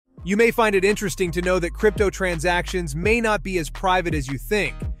You may find it interesting to know that crypto transactions may not be as private as you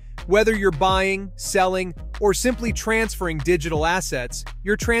think. Whether you're buying, selling, or simply transferring digital assets,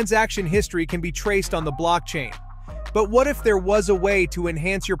 your transaction history can be traced on the blockchain. But what if there was a way to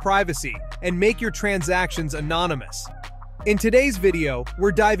enhance your privacy and make your transactions anonymous? In today's video,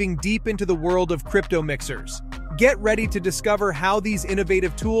 we're diving deep into the world of crypto mixers. Get ready to discover how these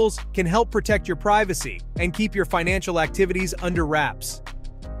innovative tools can help protect your privacy and keep your financial activities under wraps.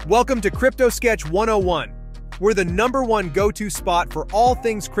 Welcome to Crypto Sketch 101. We're the #1 go-to spot for all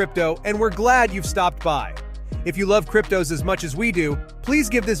things crypto, and we're glad you've stopped by. If you love cryptos as much as we do, please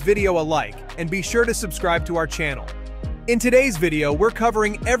give this video a like and be sure to subscribe to our channel. In today's video, we're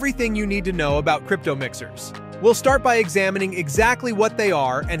covering everything you need to know about crypto mixers. We'll start by examining exactly what they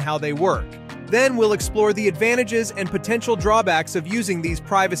are and how they work. Then we'll explore the advantages and potential drawbacks of using these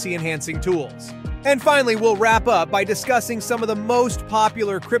privacy-enhancing tools. And finally, we'll wrap up by discussing some of the most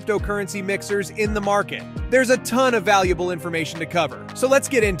popular cryptocurrency mixers in the market. There's a ton of valuable information to cover, so let's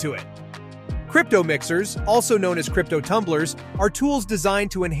get into it. Crypto mixers, also known as crypto tumblers, are tools designed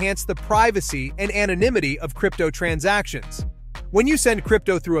to enhance the privacy and anonymity of crypto transactions. When you send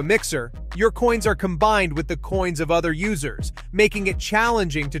crypto through a mixer, your coins are combined with the coins of other users, making it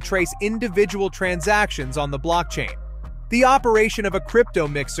challenging to trace individual transactions on the blockchain. The operation of a crypto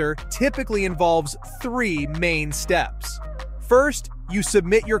mixer typically involves 3 main steps. First, you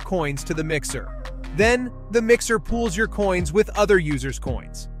submit your coins to the mixer. Then, the mixer pools your coins with other users'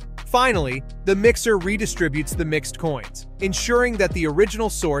 coins. Finally, the mixer redistributes the mixed coins, ensuring that the original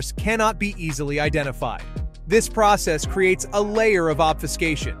source cannot be easily identified. This process creates a layer of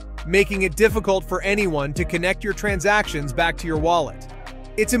obfuscation, making it difficult for anyone to connect your transactions back to your wallet.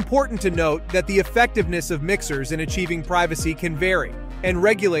 It's important to note that the effectiveness of mixers in achieving privacy can vary, and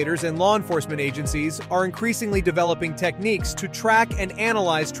regulators and law enforcement agencies are increasingly developing techniques to track and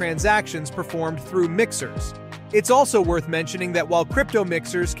analyze transactions performed through mixers. It's also worth mentioning that while crypto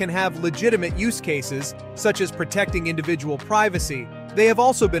mixers can have legitimate use cases, such as protecting individual privacy, they have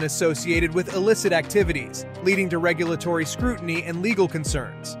also been associated with illicit activities, leading to regulatory scrutiny and legal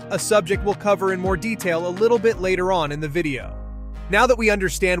concerns, a subject we'll cover in more detail a little bit later on in the video. Now that we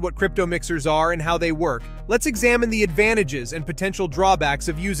understand what crypto mixers are and how they work, let's examine the advantages and potential drawbacks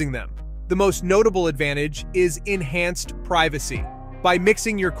of using them. The most notable advantage is enhanced privacy. By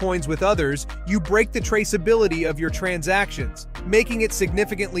mixing your coins with others, you break the traceability of your transactions, making it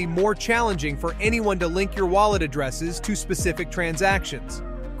significantly more challenging for anyone to link your wallet addresses to specific transactions.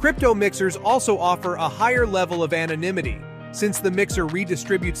 Crypto mixers also offer a higher level of anonymity. Since the mixer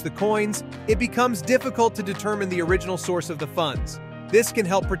redistributes the coins, it becomes difficult to determine the original source of the funds. This can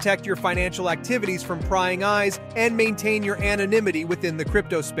help protect your financial activities from prying eyes and maintain your anonymity within the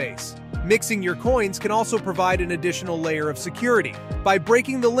crypto space. Mixing your coins can also provide an additional layer of security. By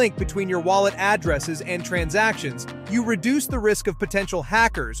breaking the link between your wallet addresses and transactions, you reduce the risk of potential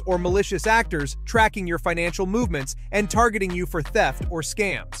hackers or malicious actors tracking your financial movements and targeting you for theft or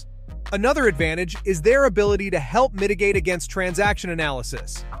scams. Another advantage is their ability to help mitigate against transaction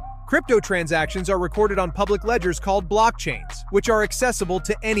analysis. Crypto transactions are recorded on public ledgers called blockchains, which are accessible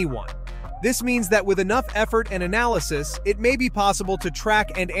to anyone. This means that with enough effort and analysis, it may be possible to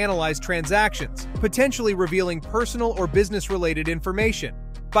track and analyze transactions, potentially revealing personal or business-related information.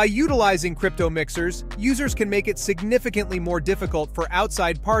 By utilizing crypto mixers, users can make it significantly more difficult for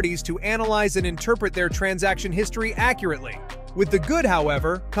outside parties to analyze and interpret their transaction history accurately. With the good,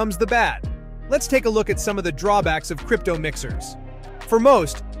 however, comes the bad. Let's take a look at some of the drawbacks of crypto mixers. For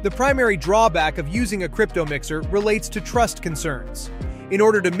most, the primary drawback of using a crypto mixer relates to trust concerns. In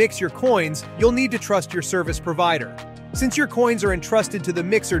order to mix your coins, you'll need to trust your service provider. Since your coins are entrusted to the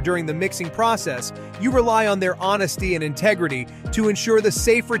mixer during the mixing process, you rely on their honesty and integrity to ensure the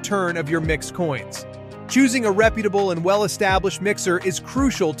safe return of your mixed coins. Choosing a reputable and well-established mixer is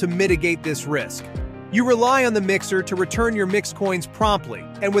crucial to mitigate this risk. You rely on the mixer to return your mixed coins promptly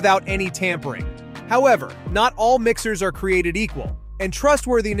and without any tampering. However, not all mixers are created equal, and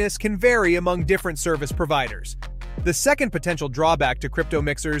trustworthiness can vary among different service providers. The second potential drawback to crypto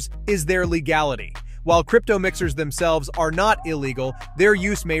mixers is their legality. While crypto mixers themselves are not illegal, their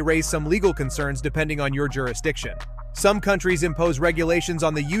use may raise some legal concerns depending on your jurisdiction. Some countries impose regulations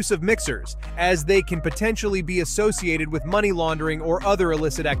on the use of mixers, as they can potentially be associated with money laundering or other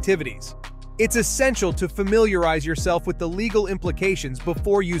illicit activities. It's essential to familiarize yourself with the legal implications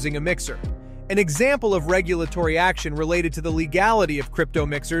before using a mixer. An example of regulatory action related to the legality of crypto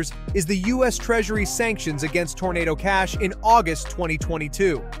mixers is the U.S. Treasury sanctions against Tornado Cash in August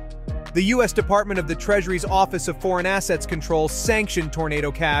 2022. The U.S. Department of the Treasury's Office of Foreign Assets Control sanctioned Tornado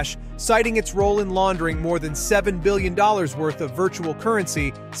Cash, citing its role in laundering more than $7 billion worth of virtual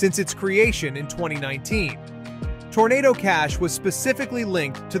currency since its creation in 2019. Tornado Cash was specifically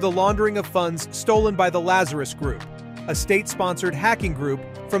linked to the laundering of funds stolen by the Lazarus Group, a state-sponsored hacking group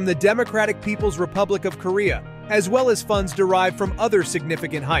from the Democratic People's Republic of Korea, as well as funds derived from other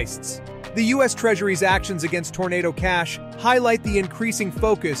significant heists. The U.S. Treasury's actions against Tornado Cash highlight the increasing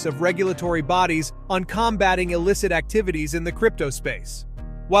focus of regulatory bodies on combating illicit activities in the crypto space.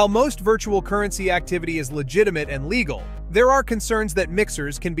 While most virtual currency activity is legitimate and legal, there are concerns that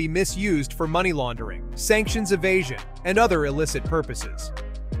mixers can be misused for money laundering, sanctions evasion, and other illicit purposes.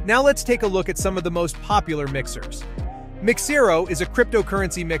 Now let's take a look at some of the most popular mixers. Mixero is a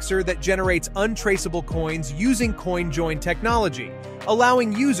cryptocurrency mixer that generates untraceable coins using coin-join technology,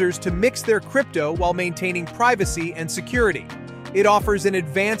 allowing users to mix their crypto while maintaining privacy and security. It offers an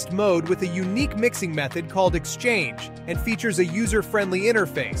advanced mode with a unique mixing method called Exchange and features a user-friendly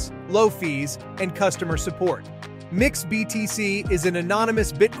interface, low fees, and customer support. MixBTC is an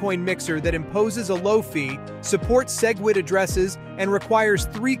anonymous Bitcoin mixer that imposes a low fee, supports SegWit addresses, and requires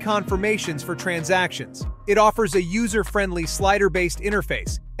 3 confirmations for transactions. It offers a user-friendly slider-based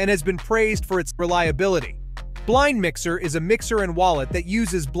interface and has been praised for its reliability. Blind Mixer is a mixer and wallet that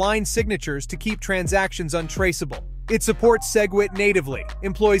uses blind signatures to keep transactions untraceable. It supports SegWit natively,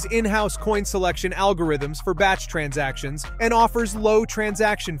 employs in-house coin selection algorithms for batch transactions, and offers low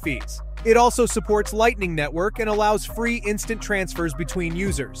transaction fees. It also supports Lightning Network and allows free instant transfers between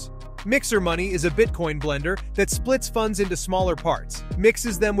users. Mixer Money is a Bitcoin blender that splits funds into smaller parts,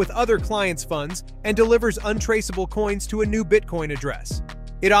 mixes them with other clients' funds, and delivers untraceable coins to a new Bitcoin address.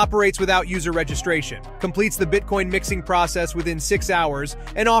 It operates without user registration, completes the Bitcoin mixing process within 6 hours,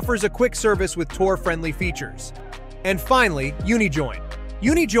 and offers a quick service with Tor-friendly features. And finally, UniJoin.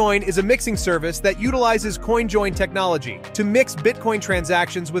 UniJoin is a mixing service that utilizes CoinJoin technology to mix Bitcoin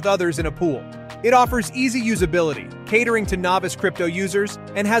transactions with others in a pool. It offers easy usability, catering to novice crypto users,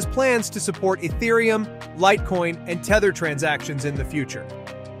 and has plans to support Ethereum, Litecoin, and Tether transactions in the future.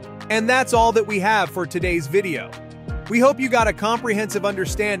 And that's all that we have for today's video. We hope you got a comprehensive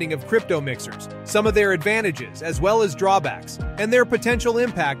understanding of crypto mixers, some of their advantages as well as drawbacks, and their potential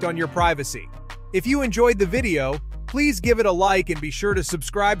impact on your privacy. If you enjoyed the video, please give it a like and be sure to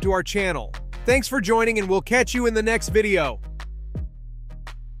subscribe to our channel. Thanks for joining, and we'll catch you in the next video.